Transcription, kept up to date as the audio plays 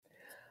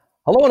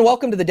Hello and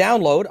welcome to the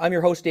Download. I'm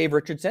your host, Dave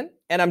Richardson,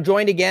 and I'm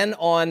joined again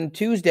on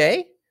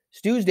Tuesdays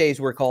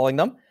we're calling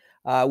them,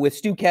 with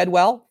Stu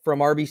Kedwell from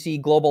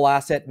RBC Global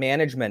Asset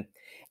Management.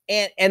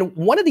 And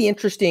one of the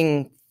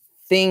interesting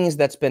things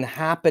that's been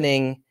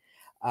happening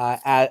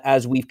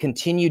as we've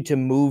continued to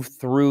move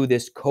through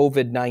this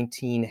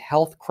COVID-19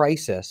 health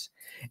crisis,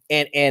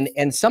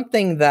 and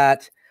something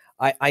that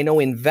I know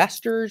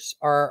investors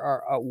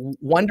are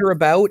wonder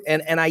about,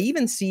 and I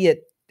even see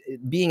it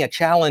being a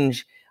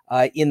challenge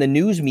in the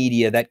news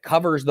media that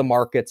covers the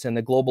markets and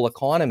the global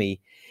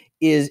economy,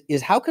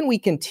 is how can we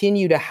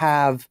continue to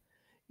have,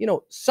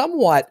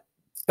 somewhat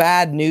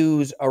bad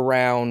news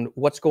around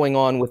what's going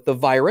on with the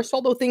virus,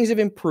 although things have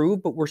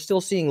improved, but we're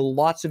still seeing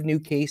lots of new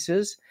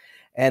cases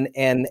and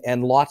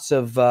lots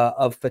of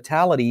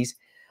fatalities.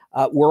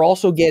 We're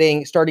also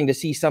starting to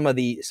see some of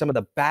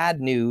the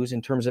bad news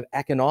in terms of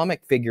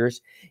economic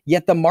figures.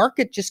 Yet the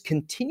market just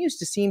continues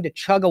to seem to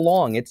chug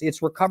along.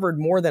 It's recovered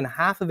more than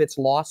half of its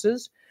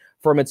losses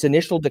from its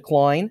initial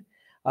decline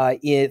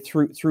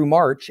through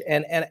March.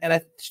 And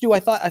Stu, I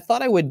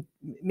thought I would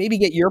maybe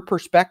get your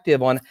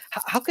perspective on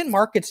how can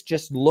markets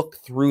just look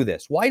through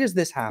this? Why does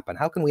this happen?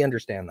 How can we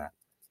understand that?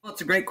 Well,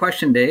 it's a great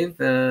question, Dave.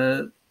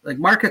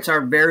 Markets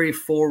are very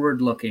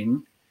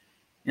forward-looking,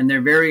 and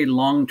they're very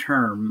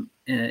long-term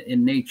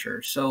in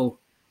nature. So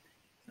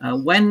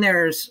when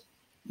there's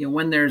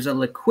a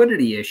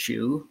liquidity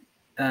issue,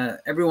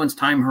 everyone's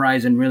time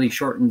horizon really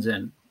shortens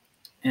in.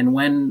 And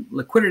when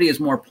liquidity is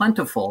more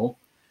plentiful,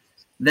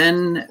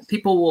 then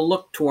people will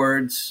look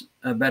towards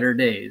better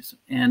days.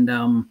 And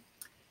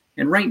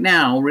right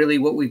now, really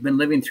what we've been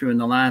living through in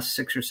the last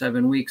 6 or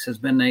 7 weeks has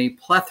been a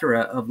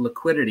plethora of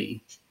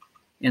liquidity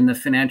in the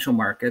financial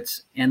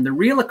markets. And the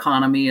real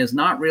economy is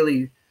not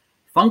really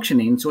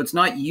functioning, so it's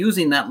not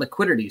using that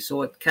liquidity.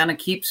 So it kind of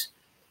keeps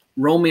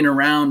roaming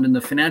around in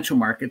the financial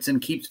markets and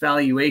keeps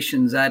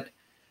valuations at,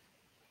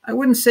 I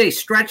wouldn't say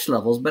stretch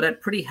levels, but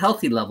at pretty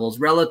healthy levels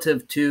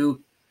relative to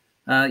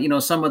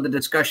some of the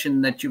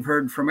discussion that you've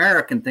heard from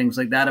Eric and things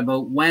like that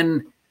about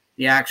when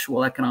the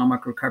actual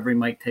economic recovery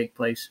might take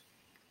place.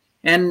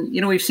 And,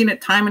 we've seen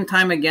it time and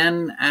time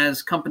again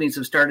as companies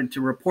have started to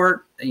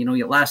report.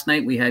 Last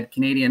night we had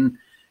Canadian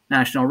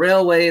National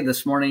Railway.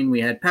 This morning we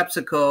had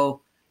PepsiCo.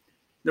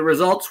 The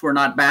results were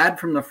not bad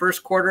from the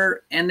first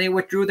quarter, and they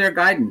withdrew their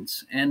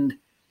guidance. And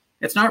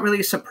it's not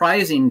really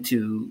surprising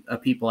to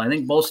people. I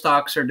think both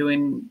stocks are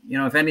doing,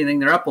 if anything,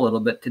 they're up a little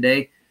bit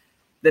today.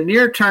 The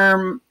near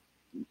term,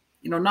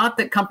 not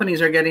that companies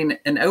are getting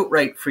an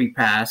outright free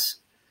pass,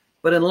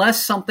 but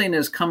unless something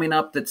is coming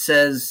up that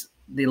says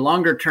the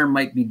longer term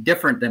might be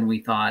different than we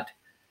thought,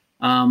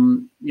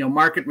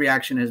 market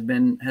reaction has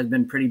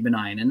been pretty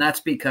benign, and that's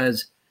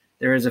because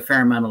there is a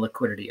fair amount of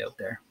liquidity out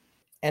there.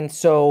 And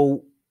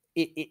so,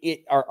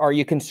 are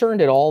you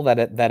concerned at all that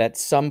at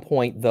some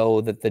point, though,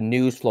 that the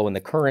news flow and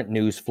the current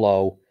news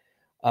flow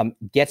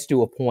gets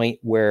to a point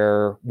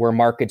where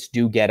markets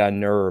do get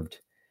unnerved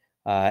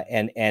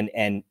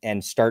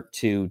and start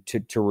to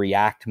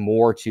react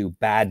more to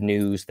bad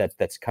news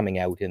that's coming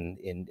out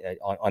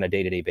on a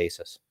day-to-day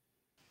basis?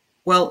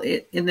 Well,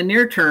 in the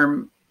near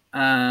term,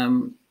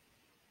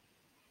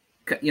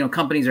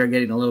 companies are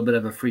getting a little bit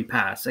of a free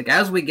pass. Like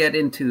as we get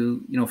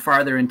into,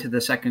 farther into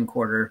the second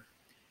quarter,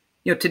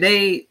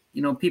 today,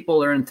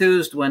 people are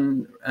enthused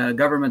when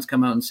governments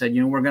come out and said,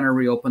 we're going to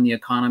reopen the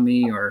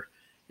economy, or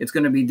it's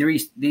going to be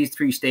these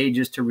three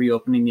stages to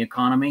reopening the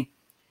economy.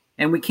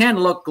 And we can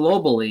look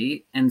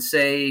globally and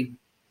say,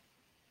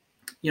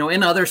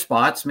 in other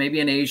spots, maybe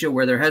in Asia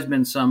where there has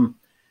been some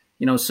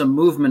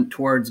movement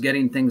towards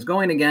getting things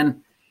going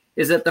again,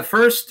 is that the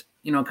first,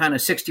 kind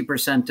of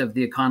 60% of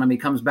the economy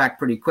comes back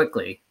pretty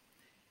quickly.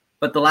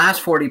 But the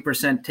last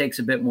 40% takes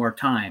a bit more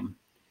time.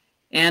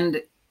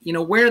 And,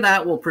 where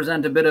that will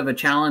present a bit of a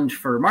challenge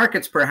for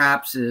markets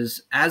perhaps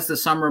is as the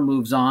summer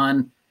moves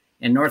on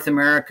and North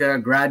America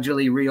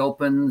gradually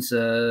reopens,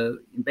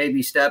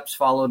 baby steps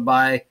followed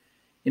by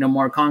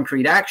more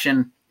concrete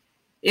action.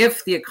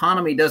 If the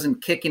economy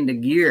doesn't kick into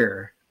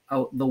gear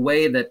the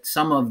way that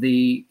some of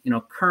the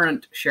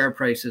current share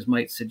prices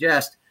might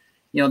suggest,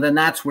 then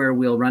that's where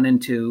we'll run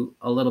into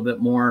a little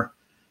bit more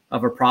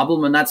of a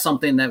problem, and that's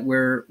something that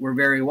we're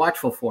very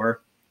watchful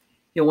for.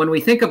 When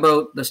we think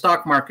about the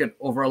stock market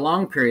over a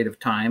long period of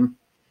time,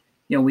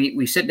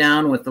 we sit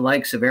down with the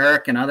likes of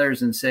Eric and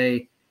others and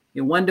say,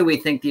 when do we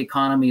think the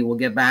economy will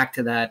get back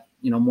to that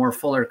more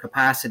fuller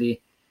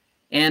capacity?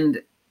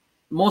 And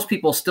most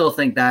people still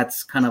think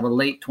that's kind of a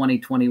late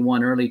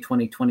 2021, early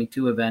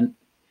 2022 event.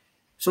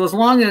 So as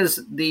long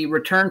as the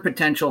return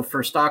potential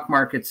for stock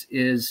markets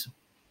is,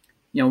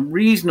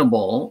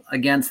 reasonable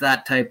against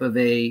that type of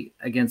a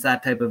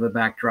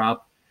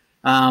backdrop,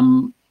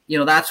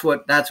 that's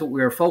what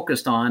we are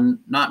focused on,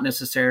 not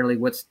necessarily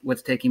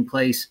what's taking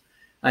place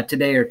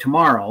today or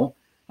tomorrow.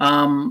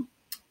 Kind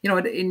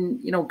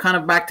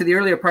of back to the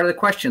earlier part of the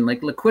question,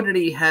 like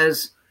liquidity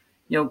has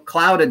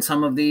clouded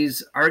some of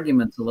these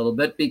arguments a little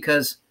bit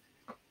because,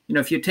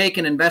 if you take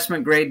an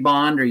investment grade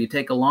bond or you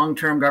take a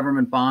long-term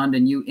government bond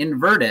and you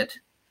invert it,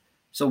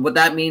 So what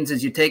that means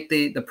is you take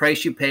the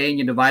price you pay and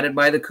you divide it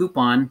by the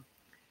coupon.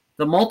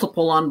 The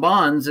multiple on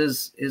bonds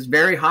is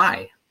very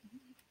high.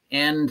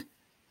 And,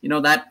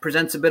 that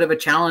presents a bit of a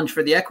challenge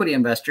for the equity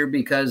investor,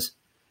 because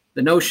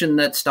the notion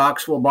that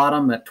stocks will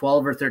bottom at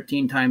 12 or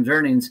 13 times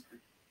earnings,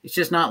 it's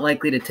just not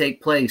likely to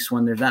take place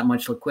when there's that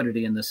much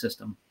liquidity in the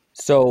system.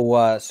 So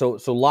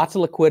lots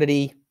of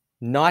liquidity,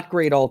 not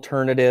great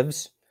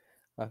alternatives,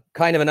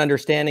 kind of an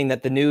understanding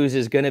that the news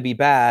is going to be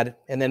bad,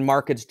 and then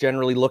markets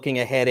generally looking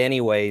ahead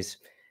anyways,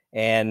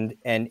 and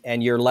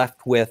you're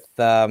left with,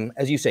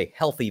 as you say,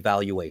 healthy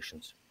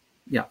valuations.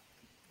 Yeah,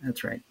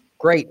 that's right.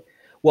 Great.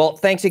 Well,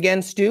 thanks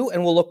again, Stu,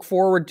 and we'll look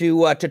forward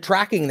to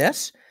tracking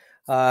this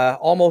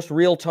almost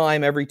real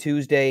time every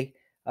Tuesday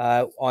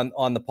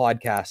on the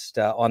podcast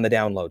on the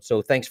download.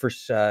 So thanks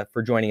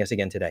for joining us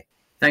again today.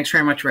 Thanks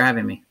very much for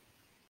having me.